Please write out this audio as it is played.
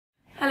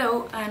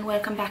and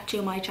welcome back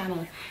to my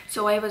channel.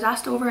 So I was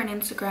asked over on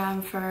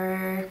Instagram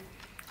for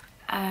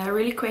a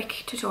really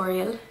quick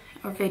tutorial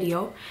or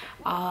video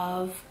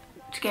to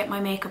get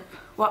my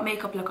what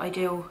makeup look I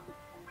do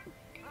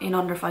in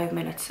under 5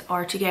 minutes,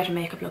 or to get a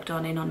makeup look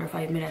done in under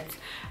 5 minutes.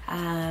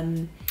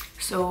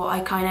 So I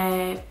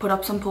kind of put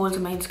up some polls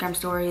in my Instagram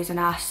stories and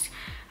asked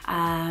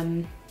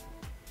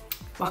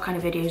what kind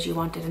of videos you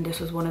wanted, and this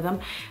was one of them.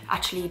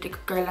 Actually, the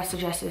girl that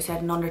suggested it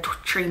said in under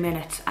 3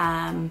 minutes,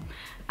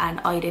 and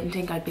I didn't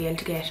think I'd be able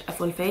to get a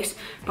full face,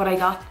 but I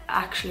got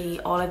actually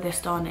all of this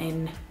done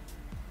in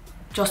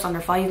just under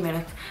 5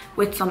 minutes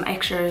with some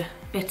extra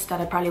bits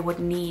that I probably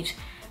wouldn't need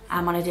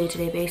on a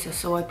day-to-day basis.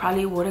 So I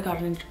probably would have got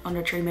it in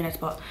under 3 minutes,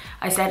 but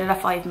I set it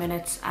at 5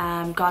 minutes,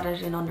 got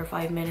it in under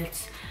 5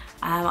 minutes.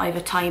 I have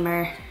a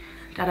timer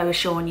that I was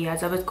showing you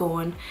as I was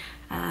going,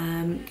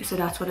 so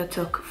that's what it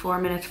took,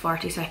 4 minutes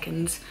 40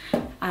 seconds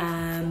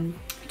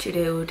to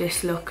do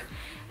this look.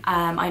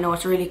 I know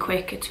it's really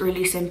quick, it's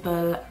really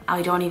simple.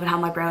 I don't even have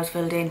my brows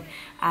filled in.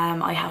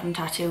 I haven't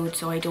tattooed,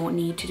 so I don't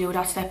need to do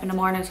that step in the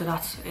morning, so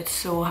it's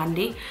so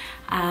handy.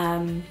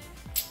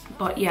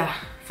 But yeah,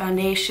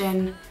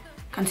 foundation,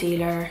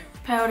 concealer,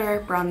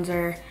 powder,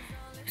 bronzer,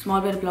 small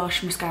bit of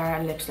blush, mascara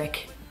and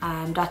lipstick.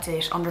 That's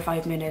it, under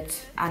 5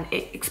 minutes. And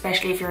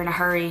especially if you're in a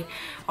hurry,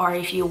 or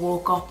if you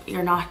woke up,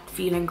 you're not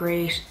feeling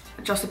great,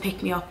 just to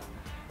pick me up,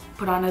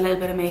 put on a little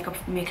bit of makeup,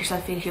 make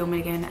yourself feel human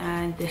again,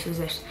 and this is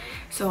it.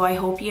 So I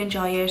hope you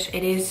enjoy it.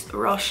 It is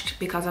rushed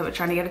because I was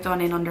trying to get it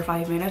done in under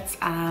 5 minutes,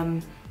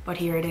 but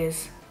here it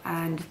is,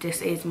 and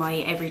this is my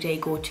everyday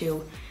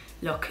go-to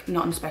look.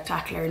 Nothing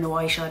spectacular, no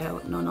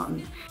eyeshadow, no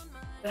nothing.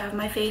 I have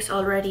my face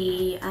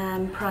already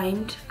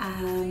primed,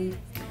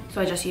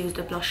 so I just used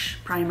a blush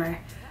primer,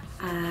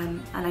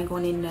 and I'm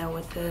going in now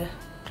with the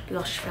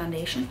blush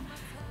foundation.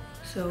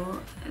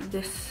 So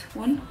this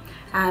one,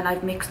 and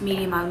I've mixed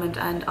medium almond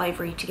and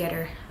ivory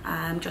together,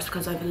 just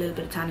because I have a little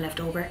bit of tan left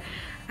over.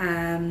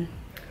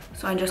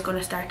 So I'm just going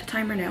to start the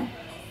timer now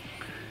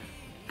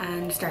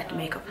and start the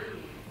makeup.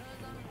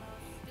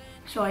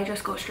 So I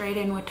just go straight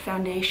in with the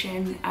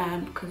foundation,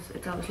 because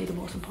it's obviously the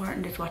most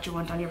important. It's what you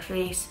want on your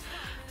face.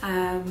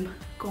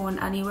 Going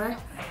anywhere,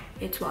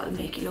 it's what will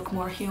make you look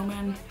more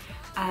human.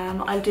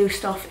 I'll do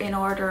stuff in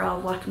order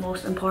of what's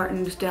most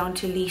important down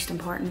to least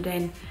important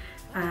then.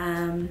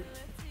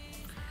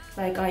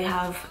 Like I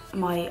have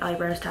my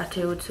eyebrows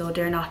tattooed, so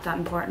they're not that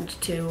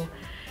important to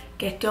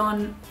get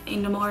done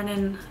in the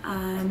morning,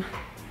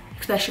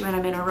 especially when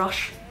I'm in a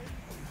rush.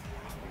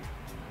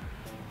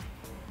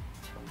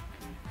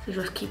 So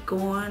just keep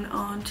going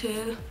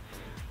until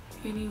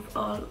you've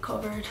all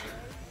covered.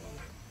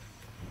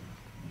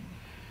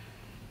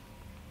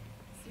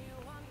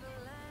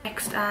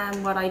 Next,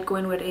 what I'd go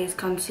in with is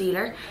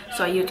concealer.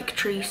 So I use the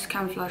Catrice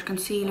Camouflage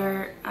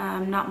Concealer,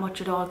 not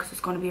much at all because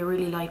it's going to be a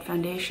really light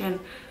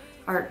foundation,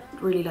 or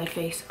really light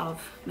face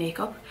of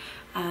makeup.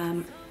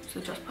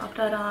 So just pop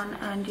that on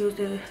and use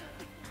the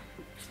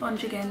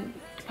sponge again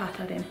to pat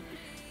that in.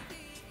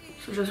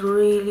 So just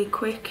really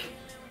quick,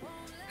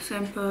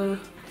 simple,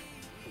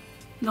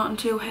 nothing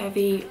too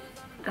heavy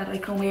that I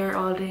can wear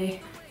all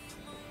day.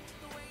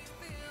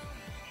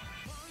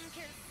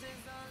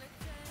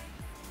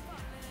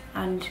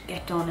 And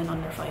get done in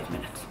under 5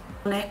 minutes.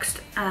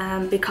 Next,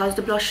 because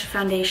the blush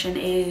foundation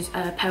is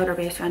a powder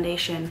based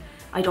foundation,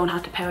 I don't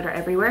have to powder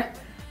everywhere.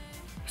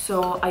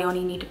 So I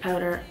only need to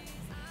powder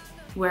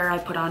where I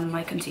put on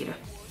my concealer.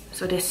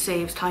 So this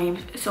saves time,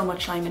 so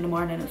much time in the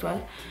morning as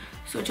well.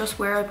 So just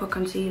where I put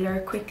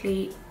concealer,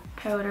 quickly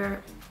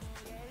powder.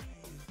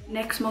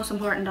 Next most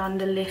important on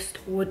the list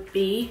would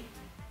be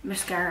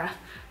mascara.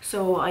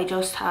 So I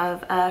just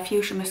have a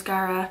fuchsia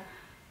mascara.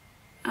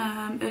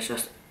 It's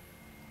just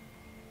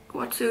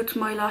what suits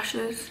my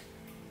lashes,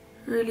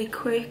 really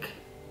quick.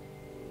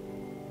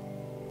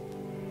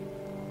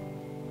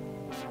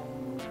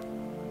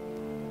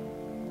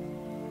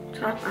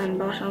 Top and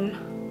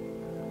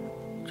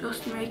bottom,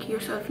 just to make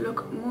yourself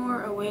look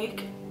more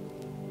awake.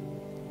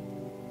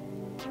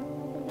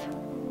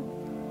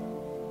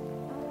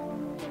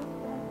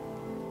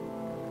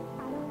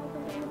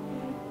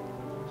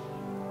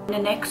 The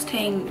next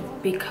thing,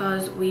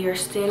 because we are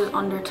still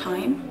under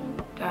time,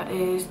 that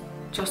is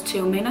just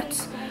 2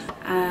 minutes.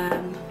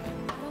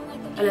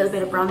 A little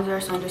bit of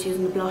bronzer, so I'm just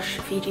using the blush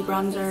Fiji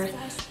bronzer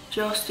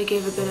just to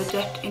give a bit of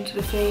depth into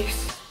the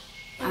face,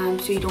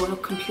 so you don't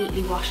look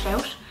completely washed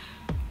out.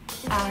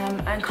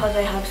 And because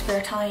I have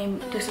spare time,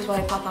 this is why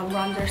I pop on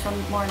bronzer some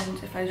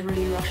mornings. If I was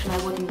really rushing,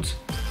 I wouldn't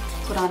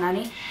put on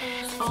any.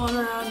 Just all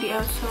around the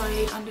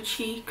outside, on the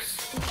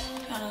cheeks,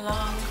 down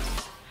along.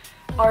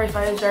 Or if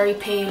I was very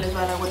pale as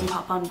well, I wouldn't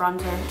pop on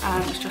bronzer.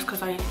 It's just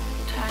because I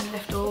tan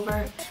left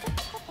over.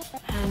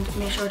 And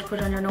make sure to put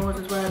it on your nose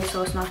as well,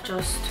 so it's not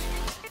just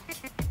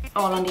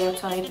all on the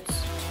outside,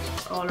 it's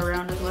all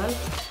around as well.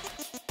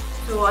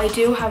 So I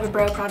do have a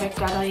brow product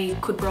that I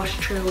could brush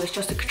through. It's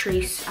just a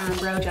Catrice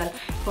brow gel,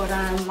 but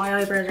my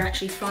eyebrows are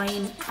actually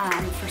fine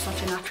for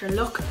such a natural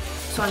look.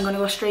 So I'm going to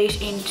go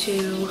straight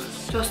into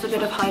just a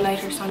bit of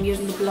highlighter. So I'm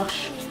using the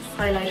blush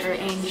highlighter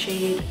in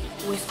shade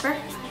Whisper.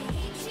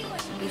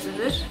 this is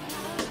it.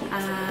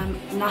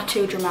 Not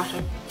too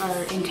dramatic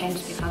or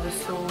intense because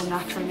it's so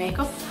natural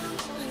makeup.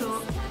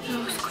 So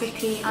just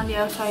quickly on the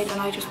outside,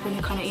 and I just bring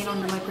it kind of in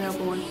under my brow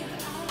bone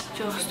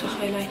just to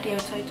highlight the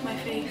outside of my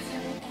face.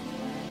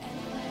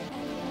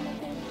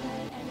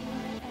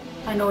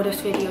 I know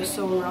this video is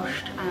so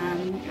rushed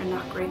and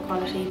not great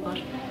quality, but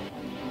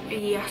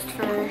he asked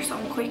for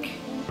something quick,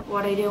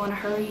 what I do in a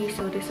hurry,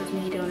 so this is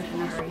me doing it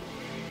in a hurry.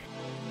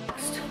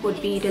 Next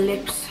would be the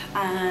lips.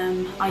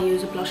 I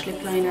use a blush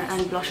lip liner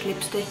and blush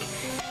lipstick,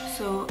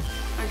 so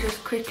I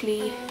just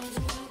quickly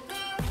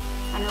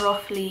and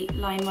roughly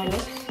line my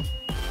lips.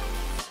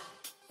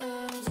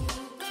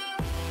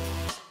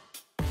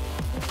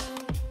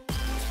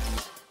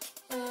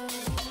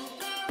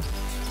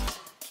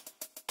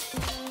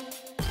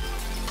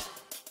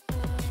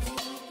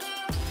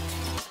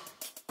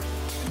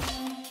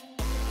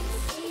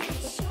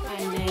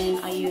 And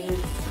then I use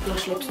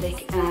blush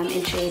lipstick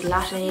in shade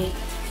Latte.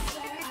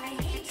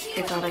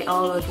 It's what I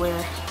always wear.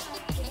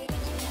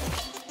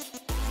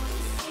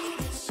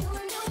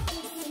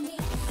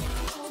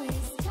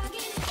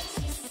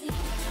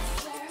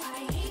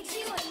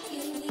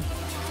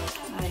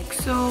 Like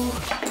so.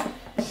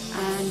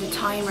 And the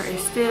timer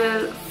is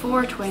still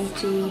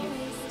 4:20.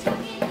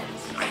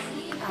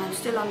 I'm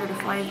still under the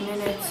 5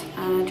 minutes,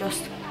 and I'm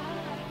just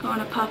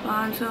gonna pop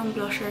on some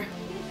blusher.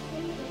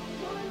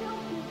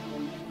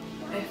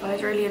 If I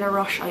was really in a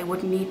rush, I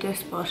wouldn't need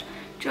this, but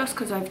just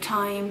because I have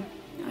time,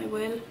 I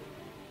will.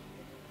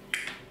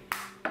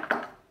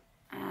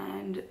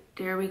 And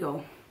there we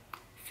go.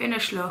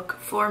 Finished look,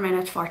 4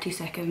 minutes 40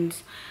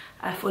 seconds.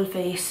 A full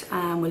face.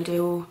 We'll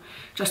do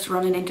just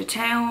running into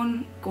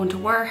town, going to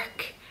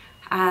work,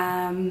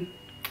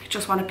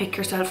 just want to pick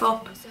yourself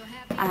up,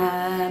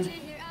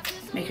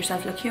 make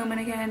yourself look human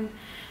again,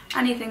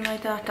 anything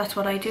like that. That's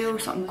what I do.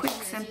 Something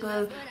quick,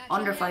 simple,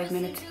 under 5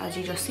 minutes, as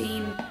you just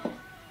seen.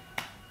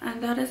 And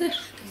that is it.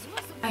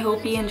 I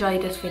hope you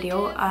enjoyed this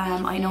video.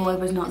 I know it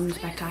was nothing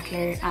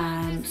spectacular,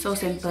 so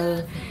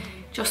simple,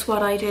 just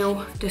what I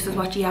do. This is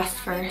what you asked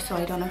for, so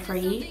I done it for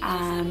you.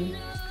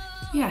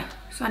 Yeah,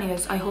 so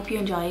anyways, I hope you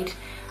enjoyed.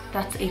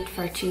 That's it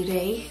for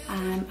today,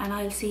 and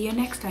I'll see you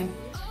next time.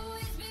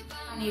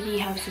 Any of you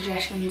have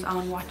suggestions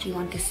on what you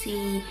want to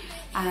see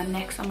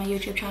next on my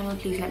YouTube channel,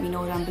 please let me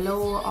know down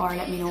below, or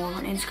let me know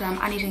on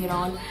Instagram, anything at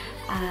all.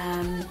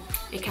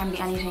 It can be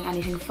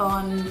anything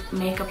fun,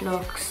 makeup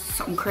looks,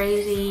 something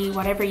crazy,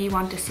 whatever you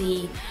want to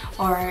see,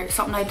 or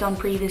something I've done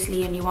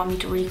previously and you want me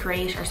to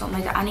recreate, or something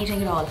like that,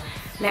 anything at all.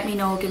 Let me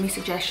know, give me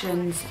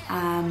suggestions.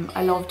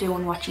 I love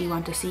doing what you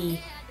want to see,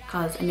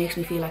 because it makes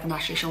me feel like I'm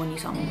actually showing you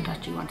something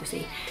that you want to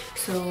see.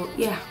 So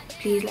yeah,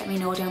 please let me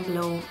know down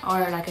below, or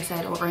like I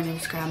said, over on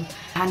Instagram.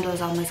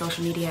 Handles on my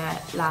social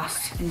media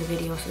last in the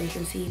video so you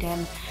can see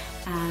them.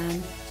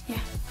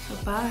 Yeah, so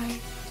bye.